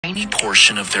tiny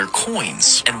portion of their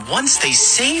coins. And once they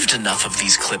saved enough of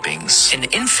these clippings, an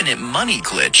infinite money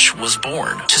glitch was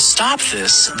born. To stop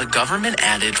this, the government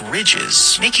added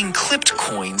ridges, making clipped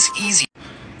coins easy.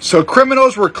 So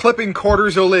criminals were clipping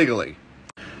quarters illegally.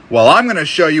 Well, I'm going to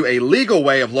show you a legal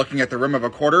way of looking at the rim of a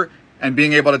quarter and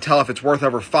being able to tell if it's worth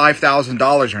over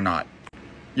 $5,000 or not.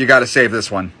 You got to save this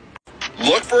one.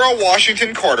 Look for a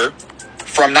Washington quarter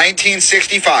from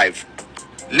 1965.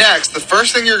 Next, the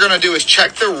first thing you're going to do is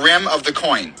check the rim of the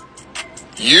coin.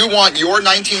 You want your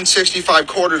 1965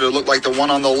 quarter to look like the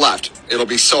one on the left. It'll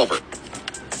be silver.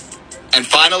 And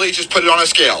finally, just put it on a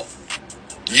scale.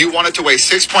 You want it to weigh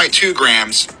 6.2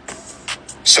 grams.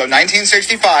 So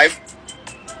 1965,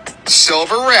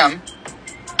 silver rim,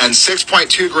 and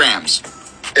 6.2 grams.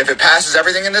 If it passes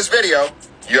everything in this video,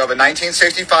 you have a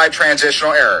 1965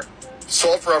 transitional error.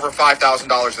 Sold for over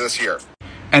 $5,000 this year.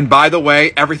 And by the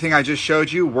way, everything I just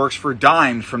showed you works for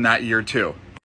dimes from that year too.